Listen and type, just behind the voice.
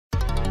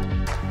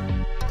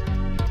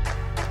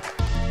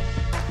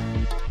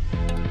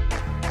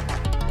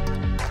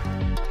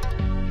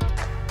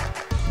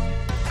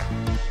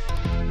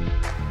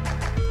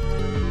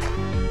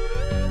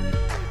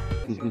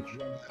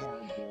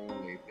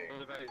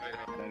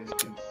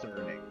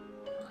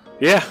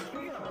Yeah.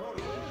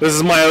 This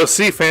is my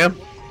OC, fam.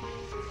 That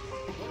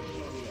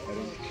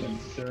is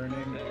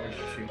concerning as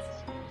shit.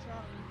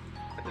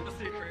 The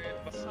secret,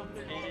 but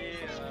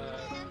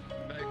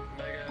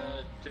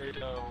Mega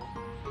Jado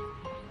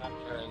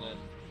after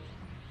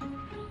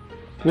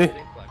Me.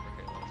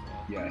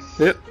 Yes.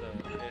 Yep.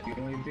 The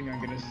only thing I'm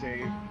gonna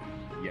say,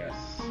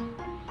 yes.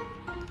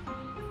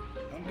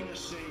 I'm gonna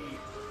say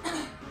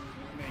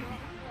maybe.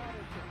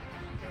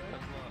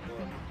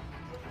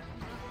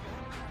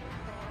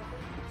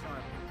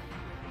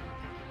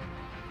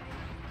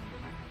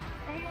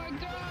 Oh my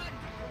god!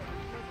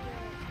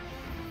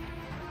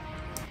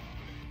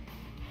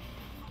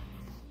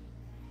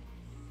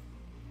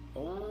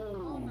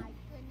 Oh, my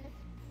goodness.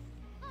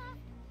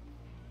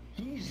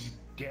 he's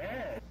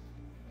dead.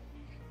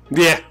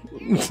 Yeah.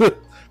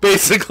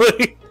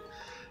 Basically.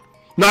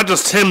 Not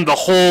just him, the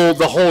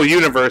whole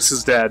universe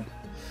is dead.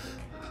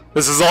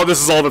 This is all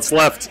that's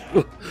left.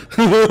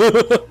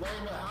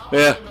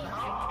 Yeah.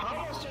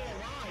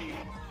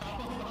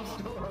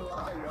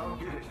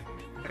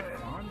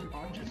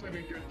 I'm just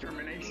living through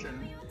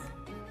termination.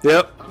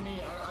 Yep. I mean,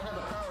 I have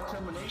a power of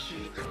termination.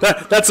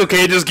 That's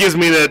okay, it just gives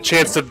me the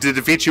chance to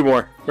defeat you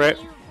more, right?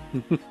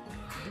 You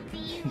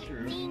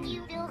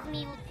built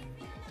me with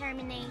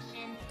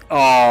determination.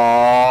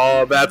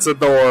 Aww, that's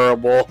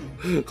adorable.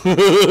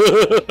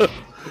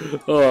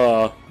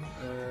 Aw.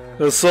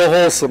 That's so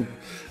wholesome.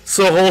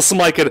 So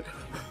wholesome I could...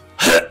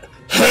 I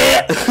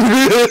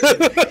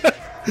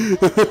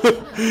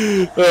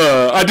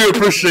do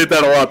appreciate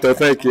that a lot though,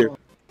 thank you.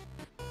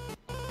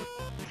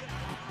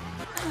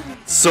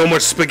 So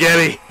much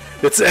spaghetti.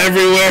 It's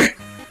everywhere.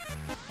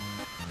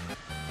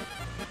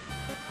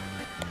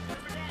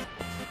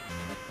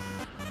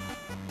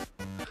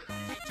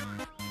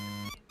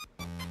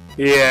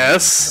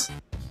 Yes.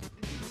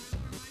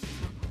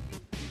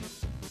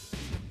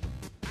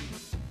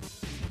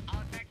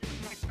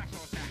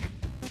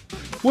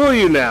 Will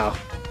you now?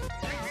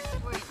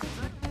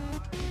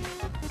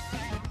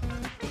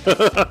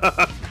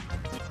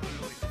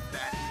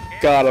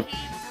 Got him.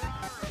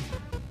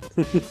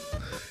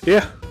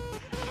 Yeah.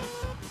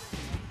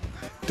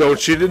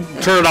 Don't you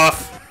turn it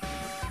off.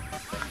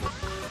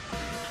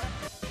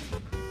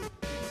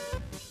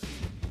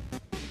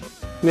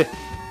 Yeah.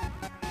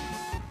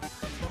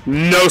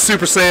 No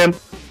Super Saiyan.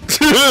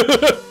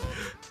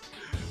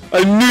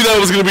 I knew that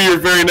was going to be your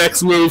very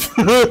next move.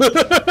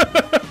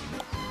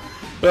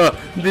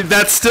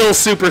 That's still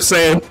Super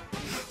Saiyan.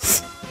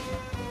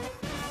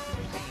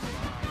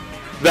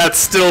 That's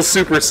still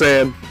Super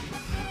Saiyan.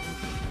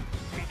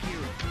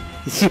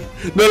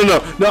 No,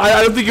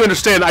 I don't think you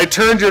understand. I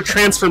turned your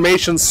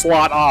transformation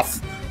slot off.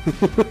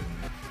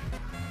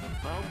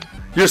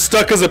 You're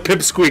stuck as a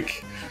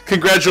pipsqueak.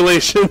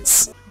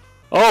 Congratulations.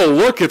 Oh,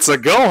 look, it's a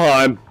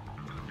Gohan.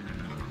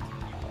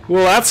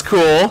 Well, that's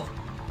cool.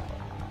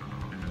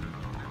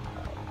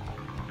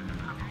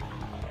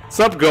 What's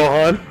up,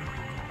 Gohan?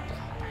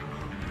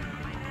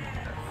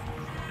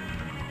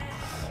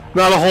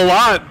 Not a whole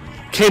lot.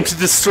 Came to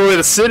destroy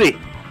the city.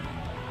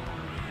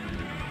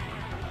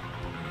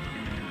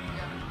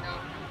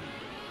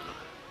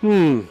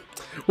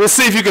 We'll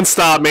see if you can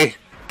stop me.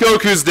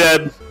 Goku's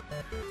dead.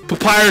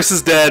 Papyrus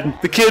is dead.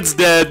 The kid's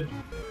dead.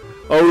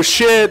 Oh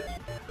shit.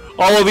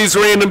 All of these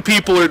random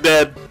people are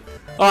dead.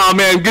 Aw,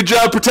 man, good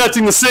job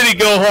protecting the city,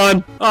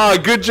 Gohan. Ah,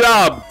 good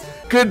job.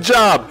 Good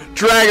job.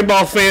 Dragon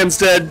Ball fan's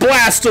dead.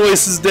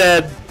 Blastoise is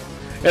dead.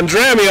 And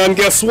Dramion,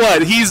 guess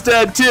what? He's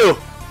dead too.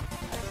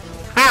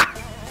 Ha!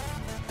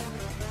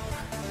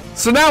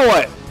 So now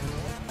what?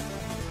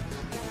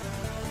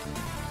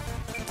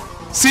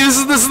 See, this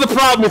is the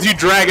problem with you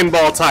Dragon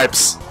Ball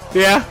types.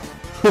 Yeah?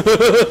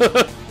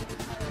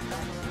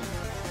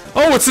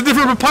 Oh, it's a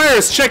different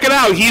Papyrus. Check it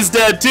out. He's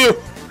dead too.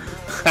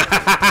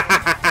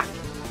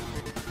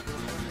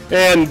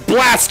 And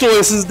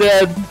Blastoise is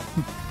dead.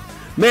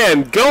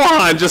 Man,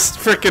 Gohan just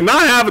freaking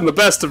not having the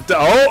best of...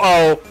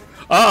 Uh-oh.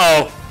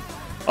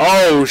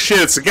 Oh,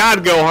 shit, it's a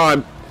God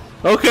Gohan.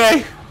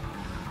 Okay.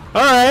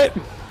 Alright.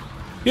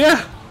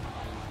 Yeah.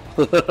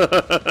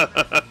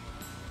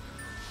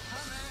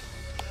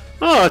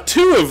 Oh,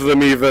 two of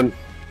them even.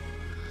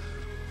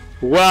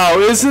 Wow,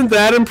 isn't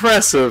that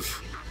impressive?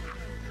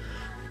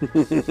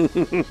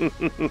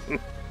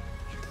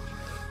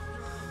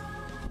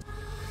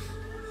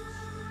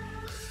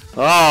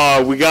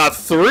 Oh, we got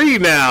three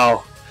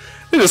now.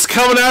 They're just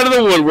coming out of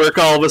the woodwork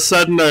all of a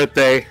sudden, aren't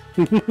they?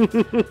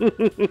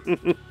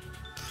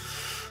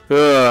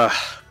 Well,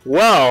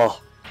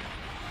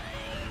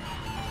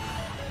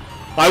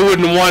 I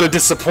wouldn't want to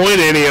disappoint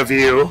any of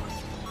you.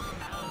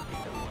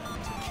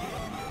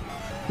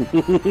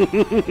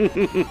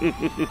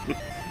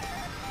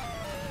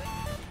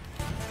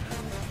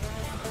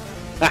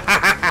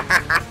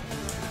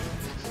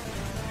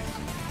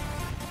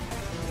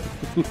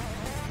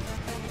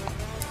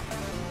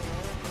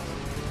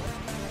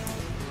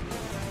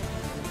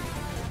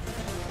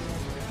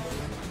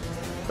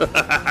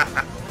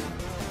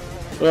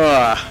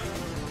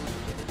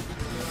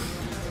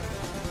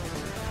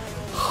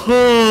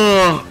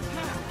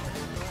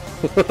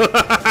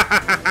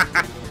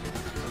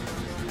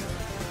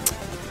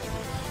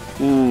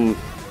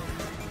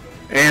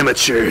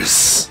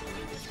 Amateurs.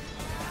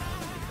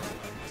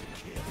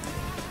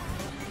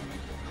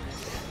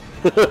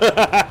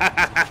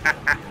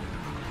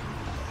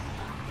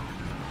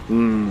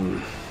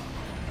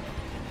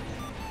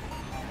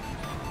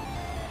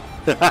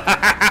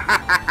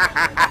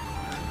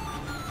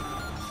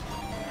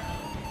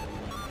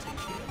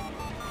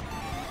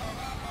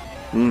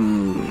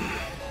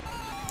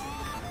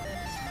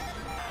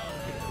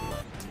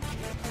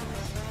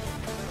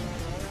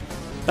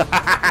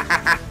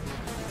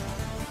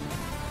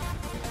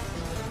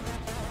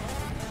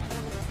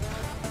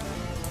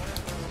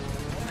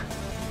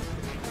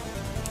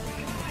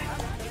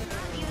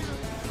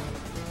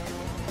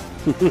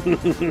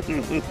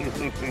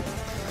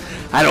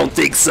 I don't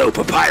think so,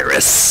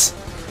 Papyrus.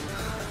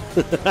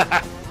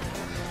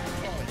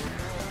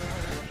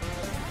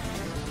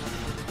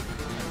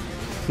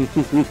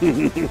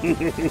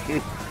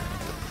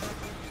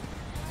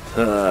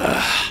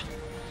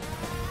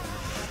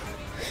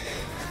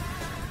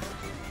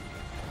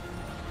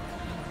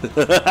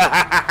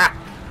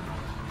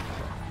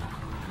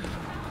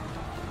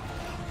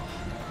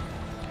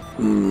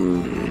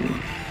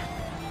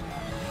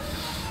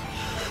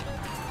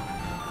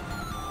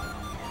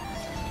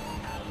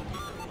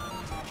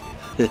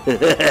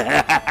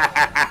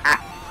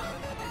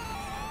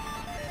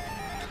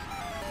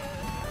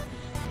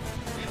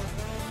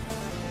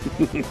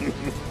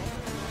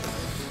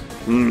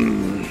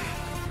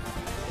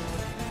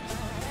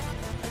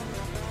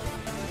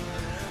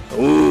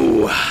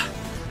 Ooh,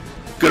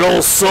 good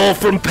old soul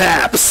from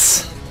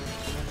Paps.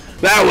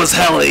 That was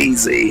hella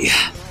easy.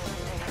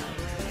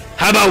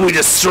 How about we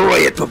destroy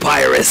it,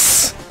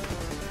 Papyrus?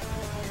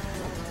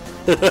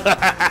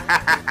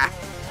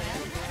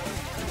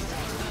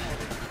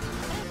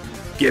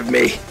 Give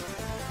me.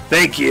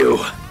 Thank you.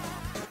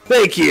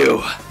 Thank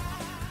you.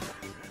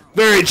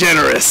 Very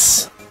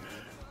generous.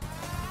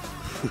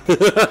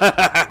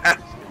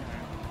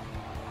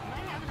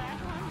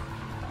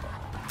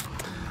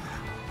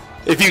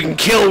 If you can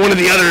kill one of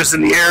the others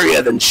in the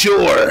area, then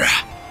sure.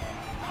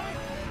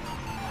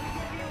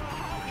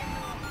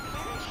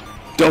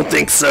 Don't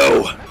think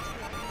so.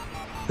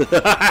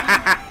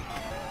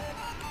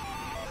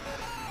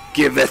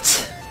 Give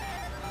it.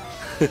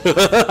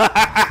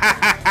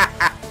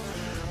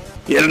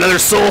 Yet another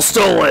soul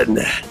stolen.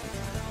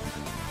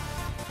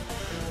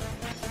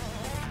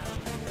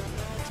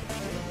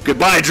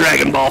 Goodbye,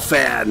 Dragon Ball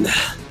fan.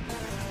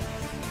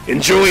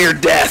 Enjoy your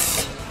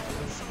death.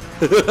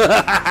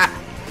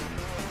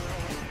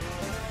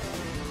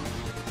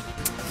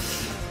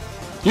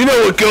 You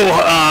know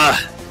what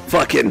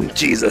fucking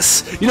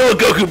Jesus. You know what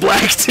Goku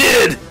Black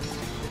did?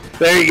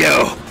 There you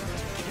go.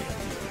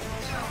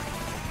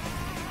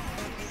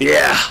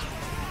 Yeah.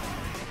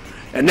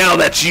 And now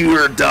that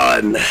you're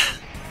done,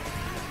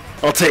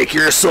 I'll take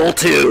your soul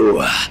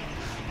too.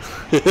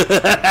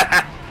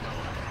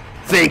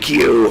 Thank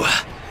you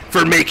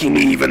for making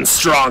me even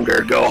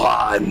stronger,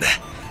 Gohan.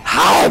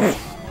 How?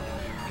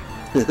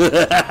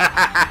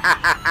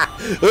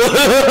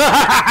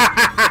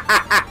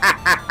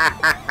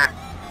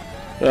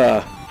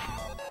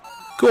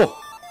 Cool.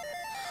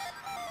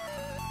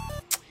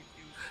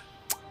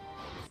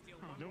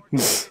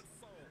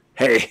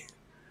 Hey.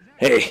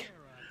 Hey.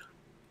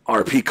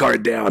 RP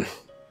card down.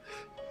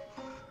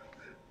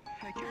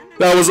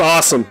 That was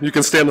awesome. You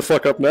can stand the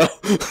fuck up now.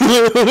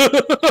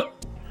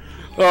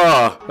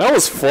 That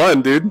was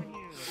fun, dude.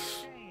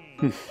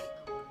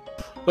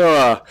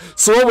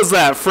 So what was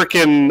that?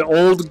 Frickin'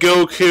 old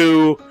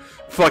Goku,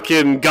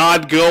 fucking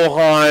God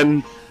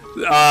Gohan,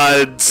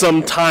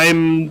 some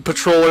time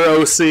patroller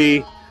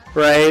OC,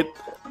 right?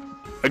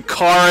 A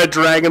Chara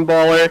Dragon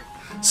Baller.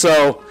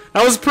 So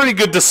that was a pretty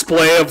good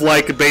display of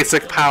like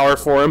basic power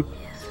for him.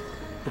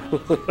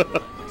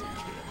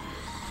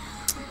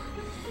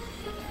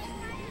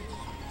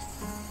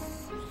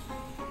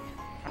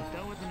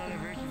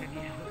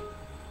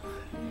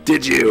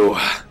 Did you?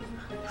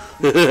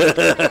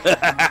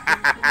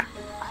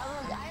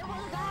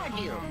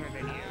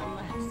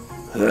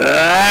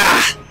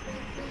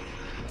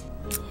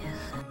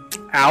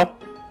 Ow.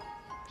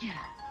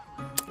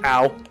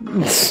 Ow.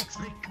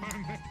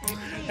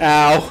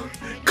 Ow.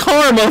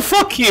 Karma,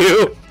 fuck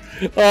you!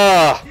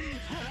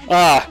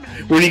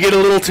 When you get a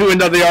little too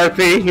into the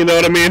RP, you know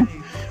what I mean?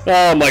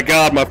 Oh my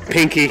god, my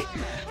pinky.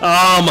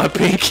 Oh, my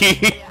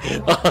pinky.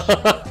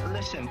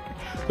 Listen.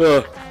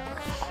 I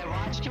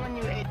watched you when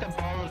you ate the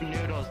bowl of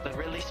noodles, the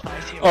really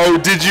spicy one. Oh,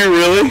 did you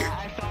really?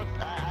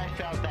 I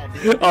felt that,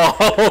 dude.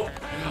 Oh,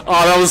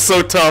 that was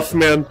so tough,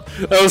 man.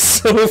 That was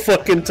so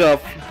fucking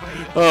tough.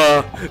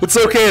 It's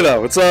okay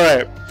though. It's all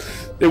right.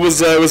 It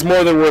was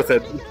more than worth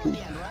it.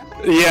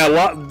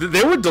 Yeah,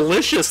 they were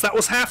delicious. That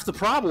was half the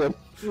problem.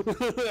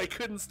 I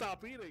couldn't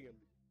stop eating them.